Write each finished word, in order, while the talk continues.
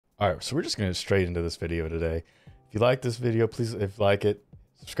All right, so we're just going to straight into this video today. If you like this video, please, if you like it,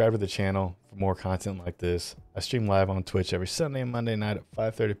 subscribe to the channel for more content like this. I stream live on Twitch every Sunday and Monday night at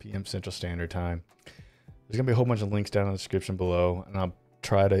 5:30 p.m. Central Standard Time. There's going to be a whole bunch of links down in the description below, and I'll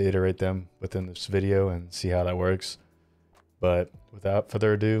try to iterate them within this video and see how that works. But without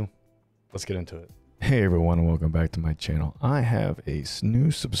further ado, let's get into it. Hey everyone, and welcome back to my channel. I have a new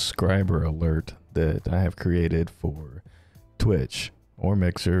subscriber alert that I have created for Twitch or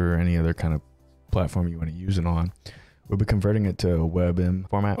Mixer or any other kind of platform you want to use it on. We'll be converting it to a WebM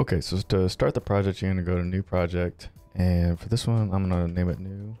format. Okay, so to start the project, you're going to go to new project, and for this one I'm going to name it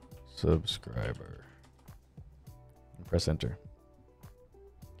new subscriber and press enter.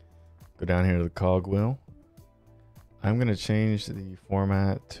 Go down here to the cogwheel. I'm going to change the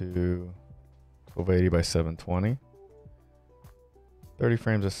format to 1280 by 720, 30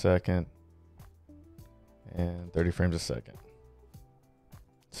 frames a second, and 30 frames a second.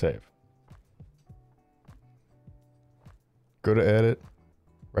 Save. Go to edit,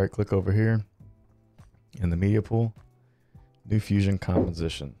 right click over here in the media pool, new fusion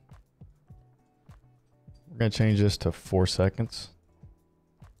composition. We're going to change this to 4 seconds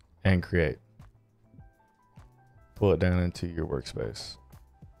and create. Pull it down into your workspace.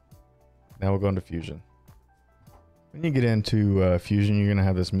 Now we'll go into Fusion. When you get into Fusion, you're going to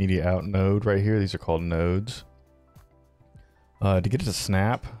have this media out node right here. These are called nodes. To get it to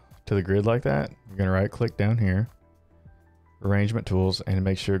snap to the grid like that, you're going to right click down here, arrangement tools, and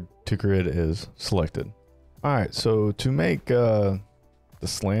make sure to grid is selected. All right, so to make the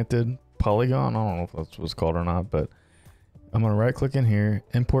slanted polygon, I don't know if that's what it's called or not, but I'm going to right click in here,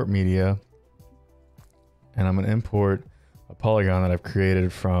 import media, and I'm going to import a polygon that I've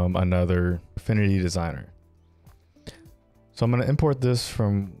created from another Affinity Designer. So I'm going to import this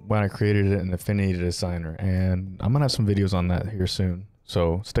from when I created it in Affinity Designer, and I'm going to have some videos on that here soon,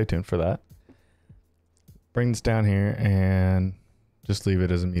 so stay tuned for that. Bring this down here and just leave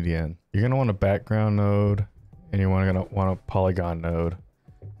it as a media in. You're going to want a background node, and you're going to want a polygon node,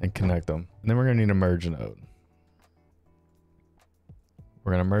 and connect them. And then we're going to need a merge node.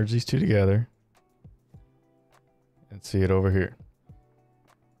 We're going to merge these two together and see it over here.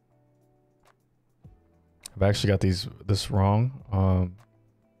 I've actually got this wrong. I'm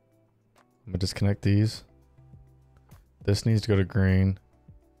gonna disconnect these. This needs to go to green.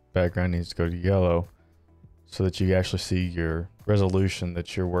 Background needs to go to yellow, so that you actually see your resolution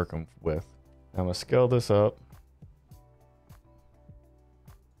that you're working with. Now I'm gonna scale this up.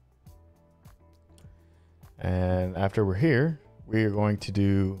 And after we're here, we are going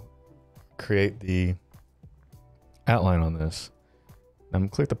to create the outline on this. Now I'm gonna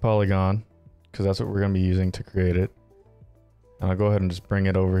click the polygon, because that's what we're going to be using to create it. And I'll go ahead and just bring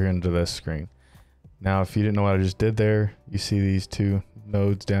it over here into this screen. Now, if you didn't know what I just did there, you see these two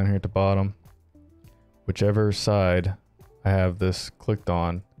nodes down here at the bottom. Whichever side I have this clicked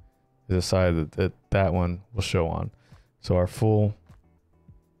on is the side that one will show on. So our full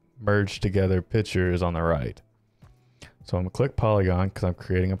merged together picture is on the right. So I'm going to click polygon because I'm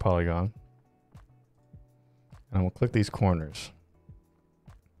creating a polygon. And I'm going to click these corners.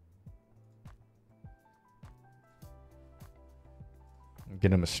 Get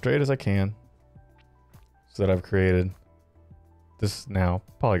them as straight as I can so that I've created this now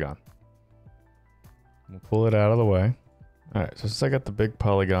polygon. We'll pull it out of the way. All right, so since I got the big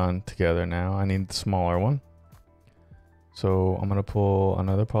polygon together now, I need the smaller one. So I'm gonna pull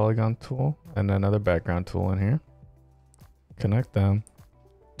another polygon tool and another background tool in here. Connect them,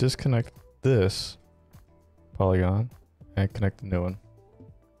 disconnect this polygon and connect the new one.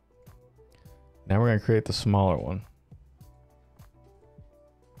 Now we're gonna create the smaller one.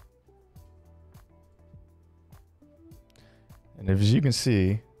 And as you can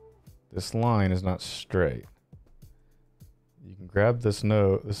see, this line is not straight. You can grab this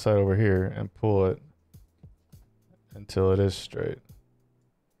node, this side over here, and pull it until it is straight.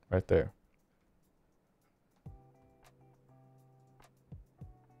 Right there.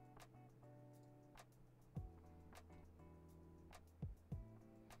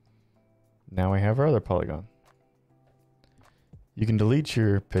 Now we have our other polygon. You can delete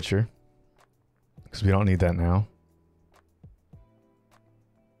your picture because we don't need that now.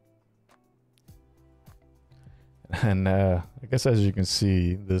 And I guess as you can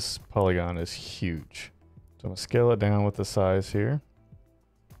see, this polygon is huge. So I'm going to scale it down with the size here.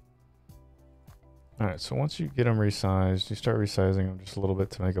 All right, so once you get them resized, you start resizing them just a little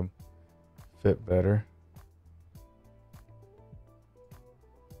bit to make them fit better.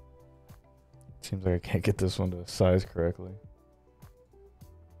 Seems like I can't get this one to size correctly.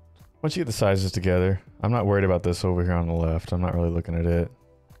 Once you get the sizes together, I'm not worried about this over here on the left. I'm not really looking at it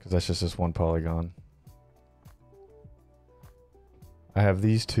because that's just this one polygon. I have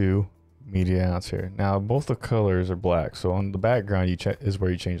these two media outs here. Now both the colors are black, so on the background is where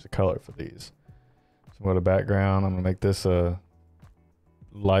you change the color for these. So I'm going to background. I'm going to make this a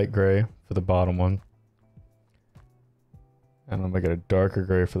light gray for the bottom one, and I'm going to make it a darker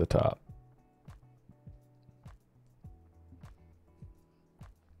gray for the top.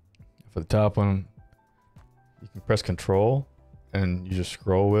 For the top one, you can press Control and use your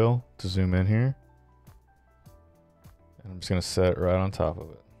scroll wheel to zoom in here. And I'm just going to set it right on top of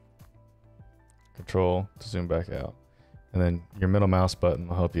it. Control to zoom back out. And then your middle mouse button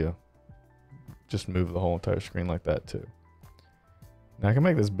will help you just move the whole entire screen like that too. Now I can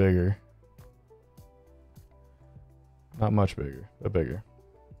make this bigger. Not much bigger, but bigger.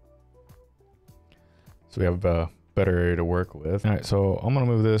 So we have a better area to work with. All right, so I'm going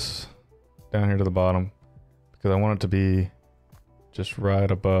to move this down here to the bottom because I want it to be just right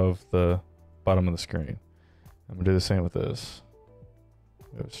above the bottom of the screen. I'm going to do the same with this.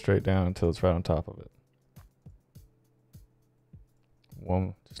 Go straight down until it's right on top of it.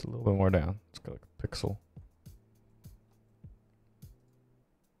 One, just a little bit more down. It's got like a pixel.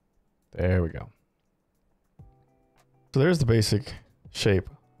 There we go. So there's the basic shape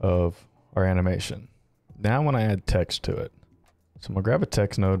of our animation. Now I want to add text to it. So I'm going to grab a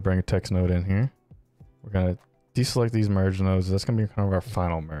text node, bring a text node in here. We're going to deselect these merge nodes. That's going to be kind of our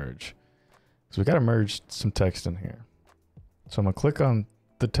final merge. So we got to merge some text in here. So I'm going to click on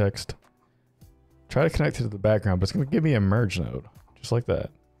the text, try to connect it to the background, but it's going to give me a merge node, just like that.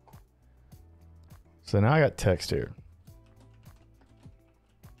 So now I got text here.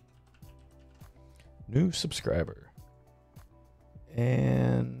 New subscriber.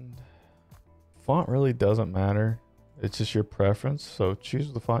 And font really doesn't matter. It's just your preference. So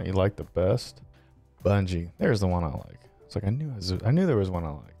choose the font you like the best. Bungie. There's the one I like. It's like I knew there was one I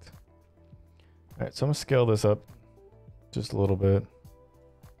liked. All right, so I'm gonna scale this up just a little bit.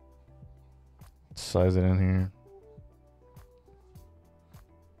 Size it in here.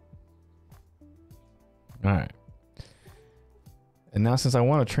 All right. And now since I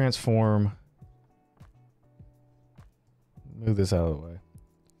want to transform, move this out of the way.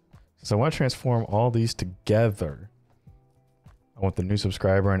 Since I want to transform all these together, I want the new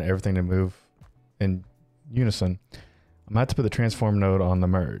subscriber and everything to move in unison. I'm going to have to put the transform node on the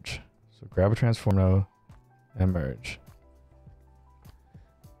merge. So grab a transform node and merge.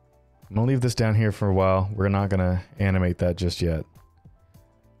 I'm going to leave this down here for a while. We're not going to animate that just yet.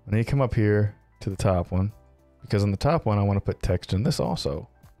 I need to come up here to the top one, because on the top one I want to put text in this also.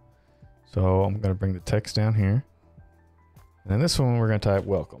 So I'm going to bring the text down here. And then this one we're going to type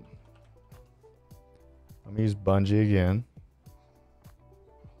welcome. I'm going to use Bungie again.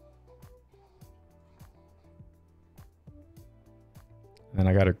 And then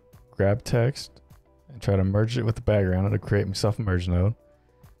I got to grab text and try to merge it with the background. It'll create myself a merge node.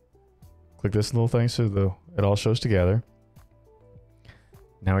 Click this little thing so it all shows together.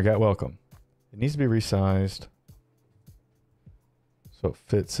 Now we got welcome. It needs to be resized so it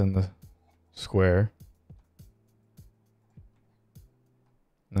fits in the square.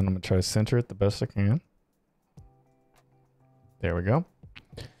 And then I'm going to try to center it the best I can. There we go.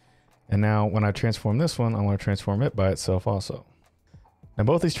 And now when I transform this one, I want to transform it by itself also. Now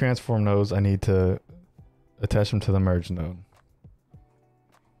both these transform nodes, I need to attach them to the merge node.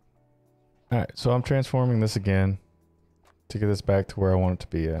 All right, so I'm transforming this again to get this back to where I want it to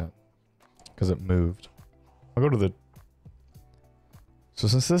be at, because it moved. I'll go to the, so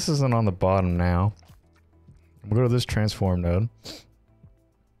since this isn't on the bottom now, I'm gonna go to this transform node.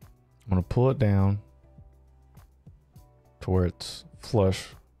 I'm gonna pull it down to where it's flush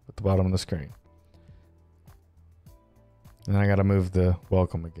with the bottom of the screen. And then I gotta move the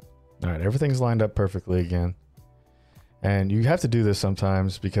welcome again. All right, everything's lined up perfectly again. And you have to do this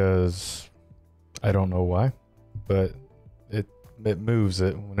sometimes because I don't know why, but it moves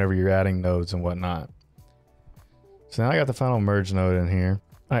it whenever you're adding nodes and whatnot. So now I got the final merge node in here.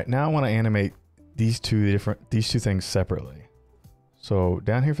 All right, now I want to animate these two things separately. So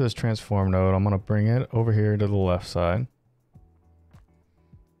down here for this transform node, I'm going to bring it over here to the left side.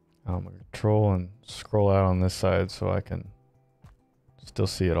 I'm going to control and scroll out on this side so I can still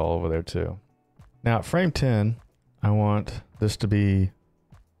see it all over there too. Now at frame 10, I want this to be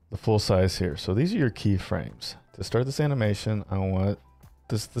the full size here. So these are your keyframes. To start this animation, I want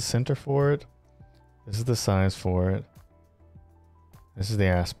this the center for it. This is the size for it. This is the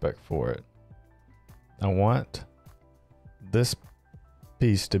aspect for it. I want this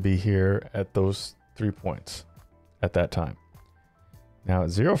piece to be here at those 3 points at that time. Now at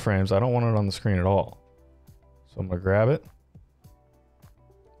 0 frames, I don't want it on the screen at all. So I'm gonna grab it,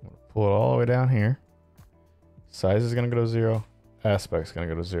 pull it all the way down here. Size is going to go to 0. Aspect is going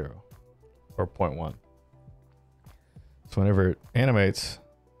to go to 0 or 0.1. So whenever it animates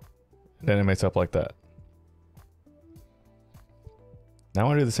up like that. Now I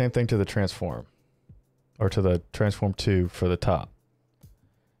want to do the same thing to the transform, or to the transform 2 for the top.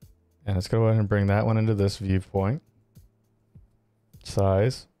 And let's go ahead and bring that one into this viewpoint.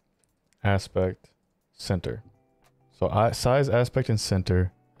 Size, aspect, center. So size, aspect, and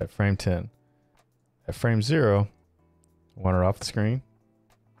center at frame 10. At frame 0, I want it off the screen.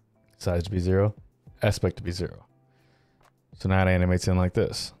 Size to be 0, aspect to be 0. So now it animates in like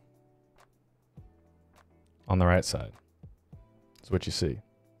this. On the right side. That's what you see.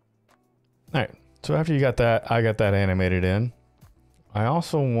 Alright, so after you got that, I got that animated in. I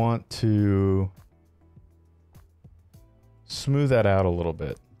also want to smooth that out a little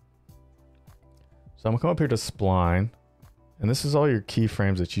bit. So I'm gonna come up here to spline, and this is all your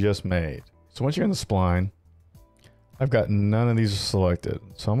keyframes that you just made. So once you're in the spline, I've got none of these selected.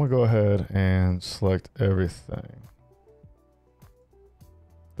 So I'm gonna go ahead and select everything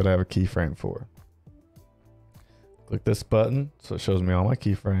that I have a keyframe for. Click this button so it shows me all my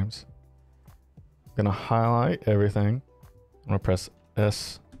keyframes. I'm gonna highlight everything. I'm gonna press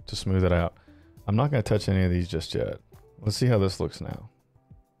S to smooth it out. I'm not gonna touch any of these just yet. Let's see how this looks now.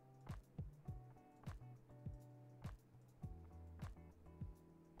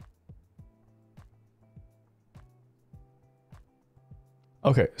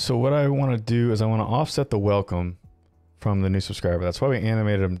 Okay, so what I want to do is I want to offset the welcome from the new subscriber. That's why we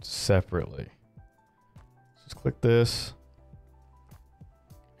animated them separately. Just click this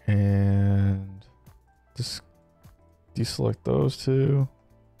and just deselect those two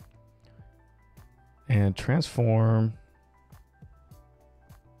and transform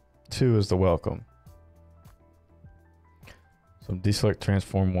 2 is the welcome. So deselect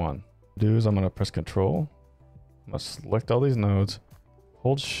transform 1. Do is I'm going to press Control. I'm going to select all these nodes.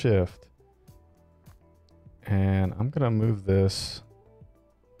 Hold Shift, and I'm gonna move this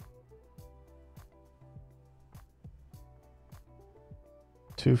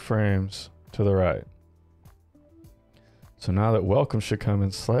two frames to the right. So now that welcome should come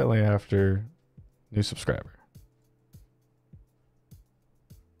in slightly after new subscriber.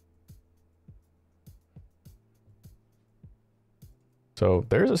 So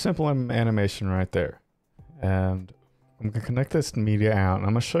there's a simple animation right there, and I'm going to connect this media out, and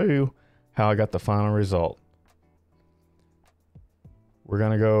I'm going to show you how I got the final result. We're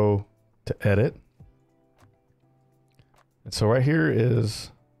going to go to Edit. And so right here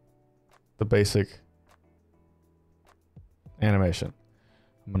is the basic animation.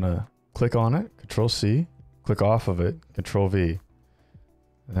 I'm going to click on it, Control C, click off of it, Control V.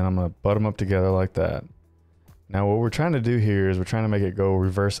 And then I'm going to butt them up together like that. Now what we're trying to do here is we're trying to make it go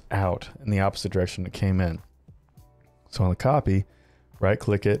reverse out in the opposite direction it came in. So on the copy, right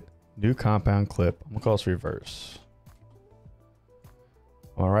click it, new compound clip. I'm gonna call this reverse.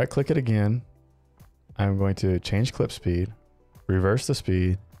 I'm gonna right click it again. I'm going to change clip speed, reverse the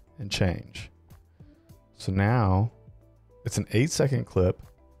speed, and change. So now it's an 8-second clip.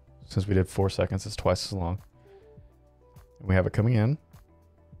 Since we did 4 seconds, it's twice as long. And we have it coming in.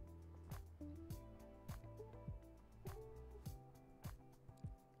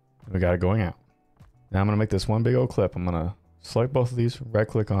 And we got it going out. Now I'm going to make this one big old clip. I'm going to select both of these, right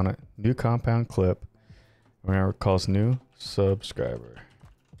click on it, new compound clip. We're going to call this new subscriber.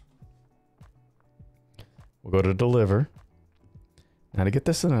 We'll go to deliver. Now to get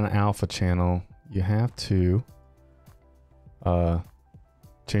this in an alpha channel, you have to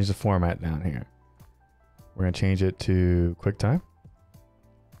change the format down here. We're going to change it to QuickTime.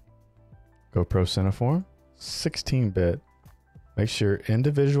 Go Pro Cineform, 16-bit. Make sure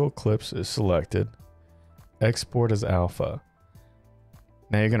individual clips is selected. Export as alpha.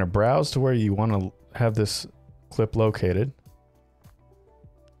 Now you're going to browse to where you want to have this clip located.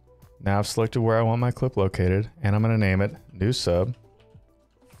 Now I've selected where I want my clip located, and I'm going to name it new sub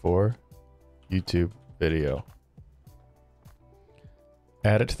for YouTube video.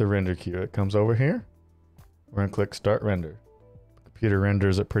 Add it to the render queue. It comes over here. We're going to click start render. The computer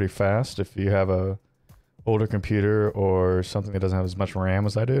renders it pretty fast. If you have a older computer or something that doesn't have as much RAM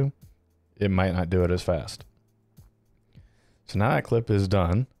as I do, it might not do it as fast. So now that clip is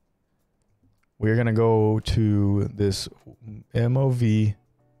done, we're going to go to this MOV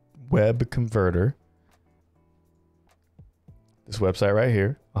web converter. This website right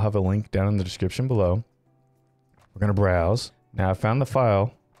here. I'll have a link down in the description below. We're going to browse. Now I found the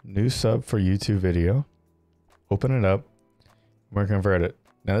file, new sub for YouTube video. Open it up. We're going to convert it.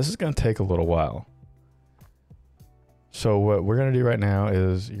 Now this is going to take a little while. So what we're going to do right now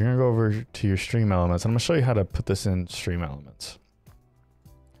is you're going to go over to your stream elements. I'm going to show you how to put this in stream elements.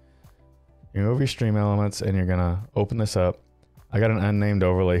 You're going to go over your stream elements and you're going to open this up. I got an unnamed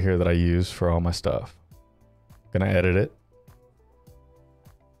overlay here that I use for all my stuff. I'm going to edit it.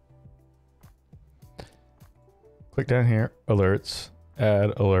 Click down here, alerts,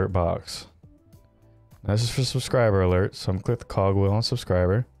 add alert box. Now this is for subscriber alerts. So I'm going to click the cogwheel on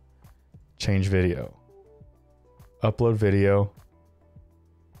subscriber, change video, upload video,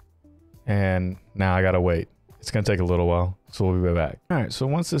 and now I got to wait. It's going to take a little while, so we'll be right back. All right, so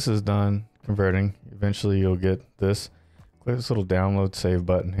once this is done converting, eventually you'll get this. Click this little download save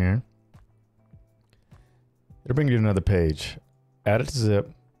button here. It'll bring you to another page. Add it to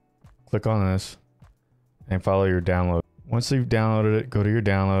zip, click on this, and follow your download. Once you've downloaded it, go to your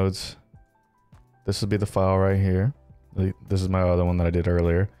downloads. This will be the file right here. This is my other one that I did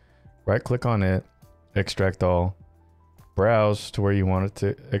earlier. Right click on it, extract all, browse to where you want it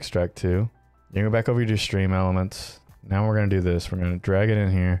to extract to. You go back over to your stream elements. Now we're going to do this. We're going to drag it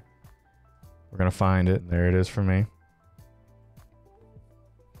in here. We're going to find it. There it is for me.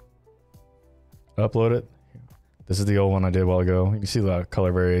 Upload it. This is the old one I did a while ago. You can see the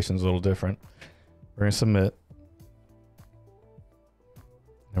color variation is a little different. We're going to submit.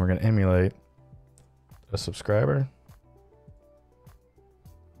 And we're going to emulate a subscriber.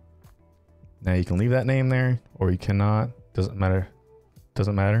 Now you can leave that name there or you cannot. Doesn't matter.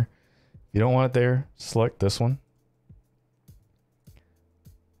 Doesn't matter. If you don't want it there, select this one.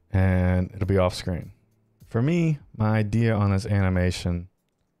 And it'll be off screen. For me, my idea on this animation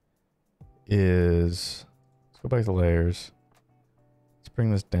is, let's go back to layers. Let's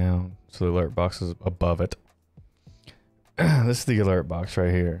bring this down so the alert box is above it. This is the alert box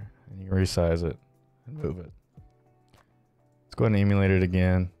right here. And you can resize it and move it. Let's go ahead and emulate it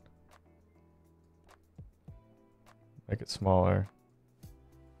again. Make it smaller.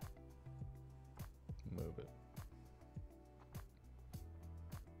 Move it.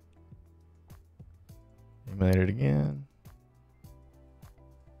 Emulate it again.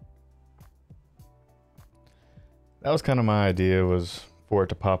 That was kind of my idea, was for it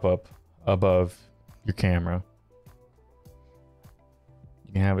to pop up above your camera.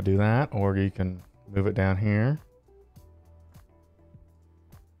 You can have it do that, or you can move it down here.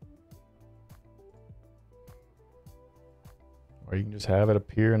 Or you can just have it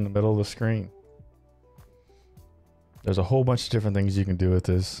appear in the middle of the screen. There's a whole bunch of different things you can do with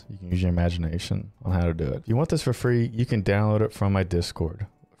this. You can use your imagination on how to do it. If you want this for free, you can download it from my Discord.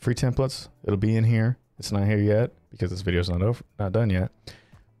 Free templates, it'll be in here. It's not here yet because this video's not done yet,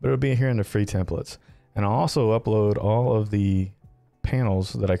 but it'll be here in the free templates. And I'll also upload all of the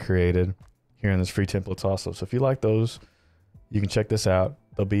panels that I created here in this free templates also. So if you like those, you can check this out.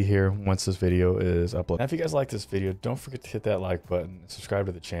 They'll be here once this video is uploaded. Now, if you guys like this video, don't forget to hit that like button and subscribe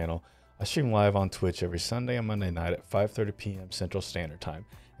to the channel. I stream live on Twitch every Sunday and Monday night at 5:30 p.m. Central Standard Time.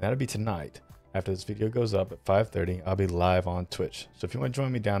 And that'll be tonight. After this video goes up at 5:30, I'll be live on Twitch. So if you want to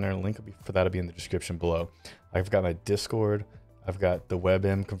join me down there, the link for that will be in the description below. I've got my Discord. I've got the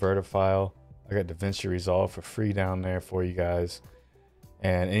WebM converter file. I got Davinci Resolve for free down there for you guys.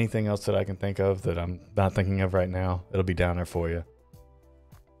 And anything else that I can think of that I'm not thinking of right now, it'll be down there for you.